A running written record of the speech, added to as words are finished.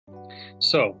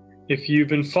So, if you've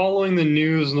been following the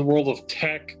news in the world of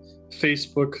tech,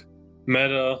 Facebook,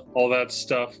 Meta, all that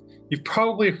stuff, you've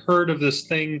probably heard of this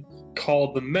thing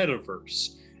called the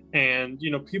Metaverse. And,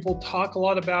 people talk a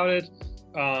lot about it.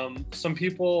 Some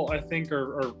people, I think,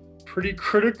 are pretty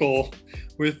critical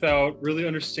without really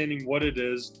understanding what it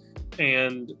is.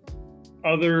 And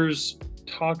others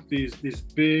talk these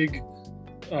big,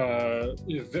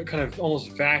 kind of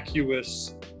almost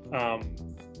vacuous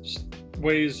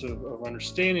ways of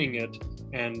understanding it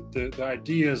and the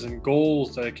ideas and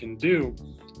goals that it can do.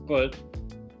 But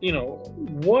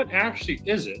what actually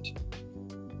is it?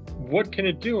 What can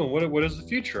it do, and what is the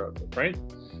future of it, right?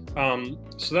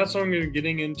 So that's what I'm going to be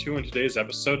getting into in today's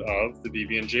episode of the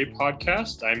BB&J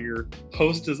podcast. I'm your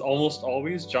host, as almost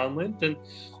always, John Lint, and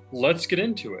let's get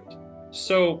into it.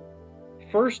 So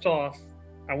first off,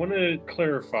 I want to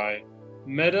clarify,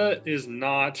 Meta is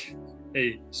not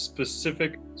a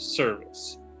specific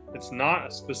service. It's not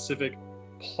a specific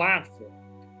platform,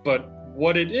 but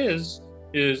what it is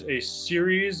a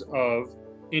series of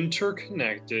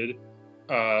interconnected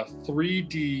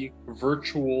 3D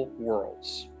virtual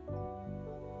worlds.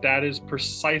 That is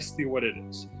precisely what it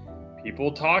is.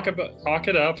 People talk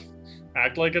it up,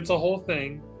 act like it's a whole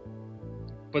thing,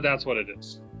 but that's what it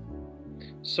is.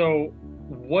 So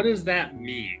what does that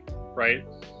mean, right?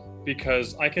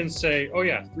 Because I can say, oh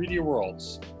yeah, 3D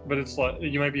worlds, but it's like,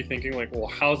 you might be thinking like, well,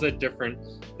 how's that different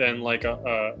than like an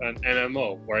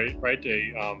MMO, right?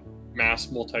 A mass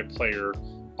multiplayer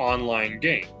online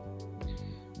game.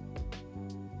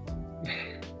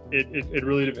 It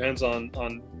really depends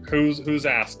on who's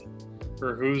asking,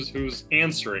 or who's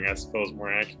answering, I suppose,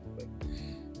 more accurately.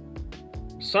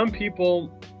 Some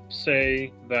people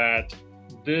say that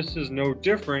this is no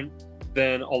different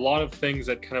than a lot of things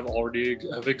that kind of already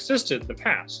have existed in the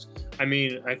past. I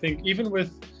mean, I think even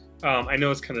with, I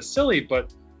know it's kind of silly,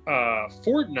 but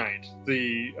Fortnite,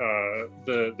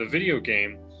 the video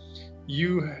game,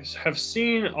 you have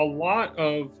seen a lot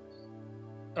of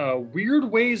weird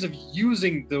ways of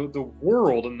using the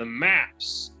world and the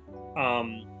maps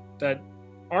that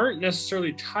aren't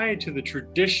necessarily tied to the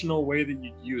traditional way that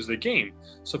you use the game.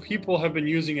 So people have been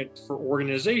using it for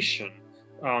organization,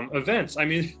 events. I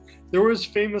mean, there was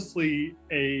famously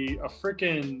a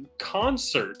freaking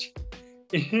concert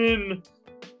in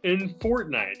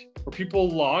Fortnite where people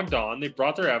logged on, they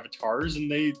brought their avatars, and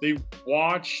they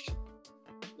watched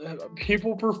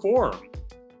people perform,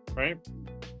 right?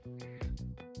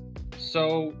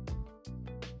 So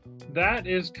that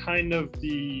is kind of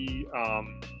the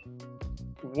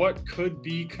what could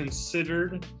be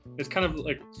considered, it's kind of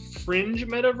like fringe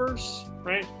metaverse,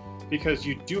 right? Because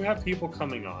you do have people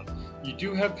coming on. You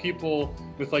do have people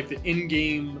with like the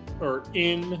in-game or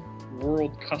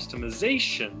in-world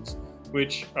customizations,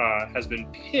 which has been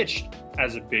pitched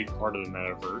as a big part of the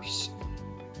metaverse.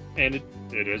 And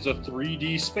it is a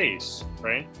 3D space,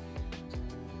 right?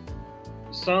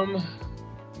 Some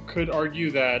could argue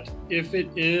that if it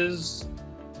is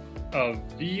a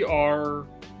VR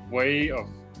way of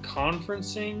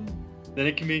conferencing, then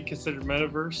it can be considered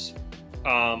metaverse.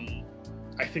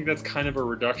 I think that's kind of a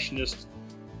reductionist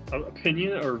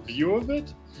opinion or view of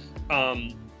it,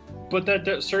 but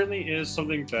that certainly is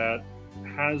something that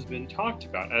has been talked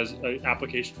about as an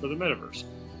application for the metaverse.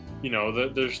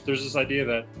 There's this idea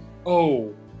that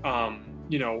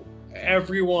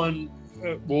everyone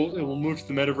will move to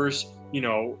the metaverse.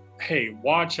 Hey,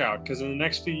 watch out, because in the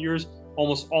next few years,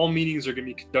 almost all meetings are going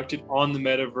to be conducted on the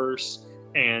metaverse,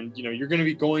 and you're going to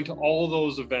be going to all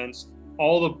those events.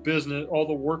 All the business, all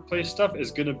the workplace stuff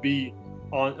is going to be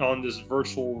on this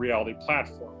virtual reality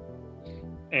platform.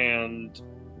 And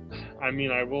I mean,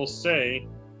 I will say,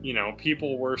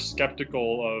 people were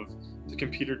skeptical of the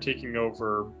computer taking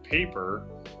over paper,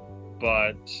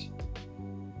 but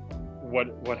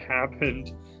what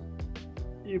happened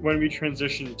when we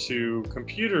transitioned to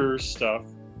computer stuff,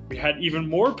 we had even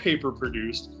more paper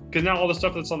produced, because now all the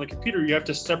stuff that's on the computer, you have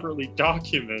to separately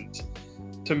document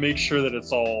to make sure that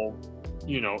it's all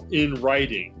in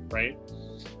writing, right?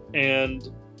 And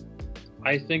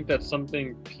I think that's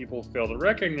something people fail to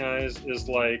recognize is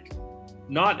like,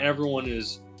 not everyone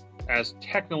is as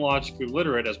technologically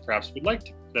literate as perhaps we'd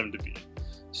like them to be.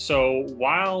 So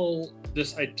while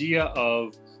this idea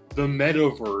of the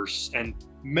metaverse and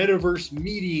metaverse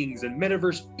meetings and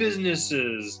metaverse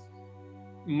businesses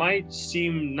might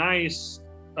seem nice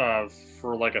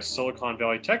for like a Silicon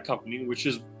Valley tech company, which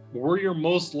is where you're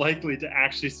most likely to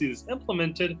actually see this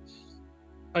implemented,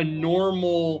 a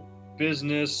normal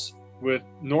business with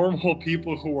normal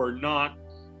people who are not,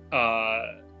 how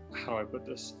do I put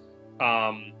this,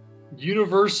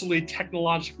 universally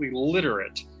technologically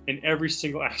literate in every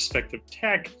single aspect of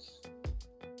tech,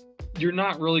 you're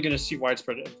not really going to see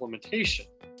widespread implementation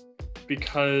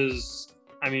because,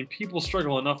 I mean, people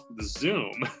struggle enough with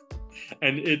Zoom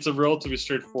and it's a relatively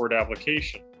straightforward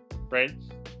application, right?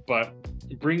 But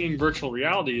bringing virtual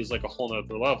reality is like a whole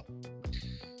nother level.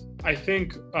 I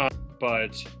think,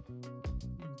 but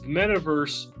the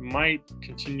metaverse might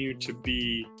continue to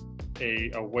be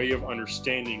a way of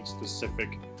understanding specific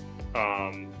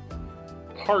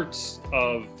parts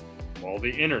of, well,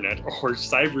 the internet or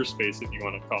cyberspace, if you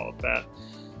want to call it that.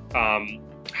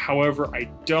 However, I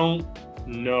don't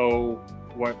know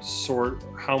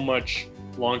how much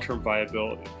long-term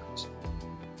viability there is.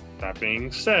 That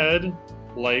being said,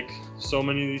 like so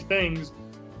many of these things,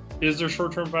 is there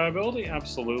short-term viability?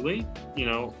 Absolutely. You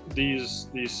know, these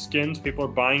skins, people are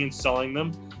buying and selling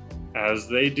them as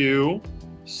they do.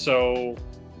 So,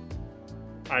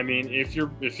 I mean, if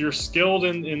you're skilled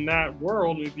in that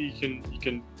world, maybe you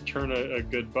can turn a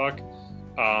good buck.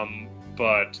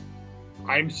 But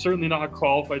I'm certainly not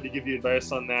qualified to give you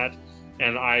advice on that,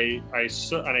 and I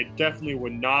definitely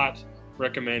would not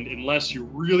recommend, unless you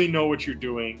really know what you're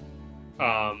doing,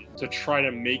 to try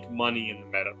to make money in the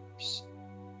metaverse.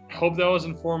 I hope that was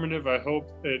informative. I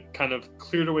hope it kind of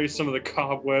cleared away some of the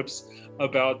cobwebs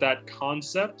about that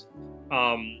concept.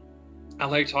 I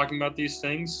like talking about these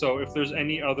things. So if there's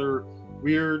any other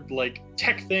weird like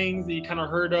tech things that you kind of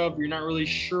heard of, you're not really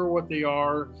sure what they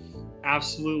are,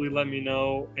 absolutely let me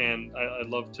know. And I'd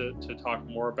love to talk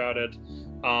more about it.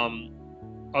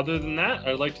 Other than that,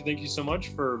 I'd like to thank you so much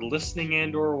for listening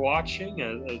and or watching,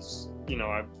 as you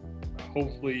know,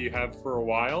 hopefully you have for a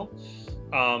while.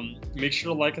 Make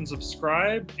sure to like and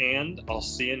subscribe, and I'll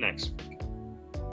see you next week.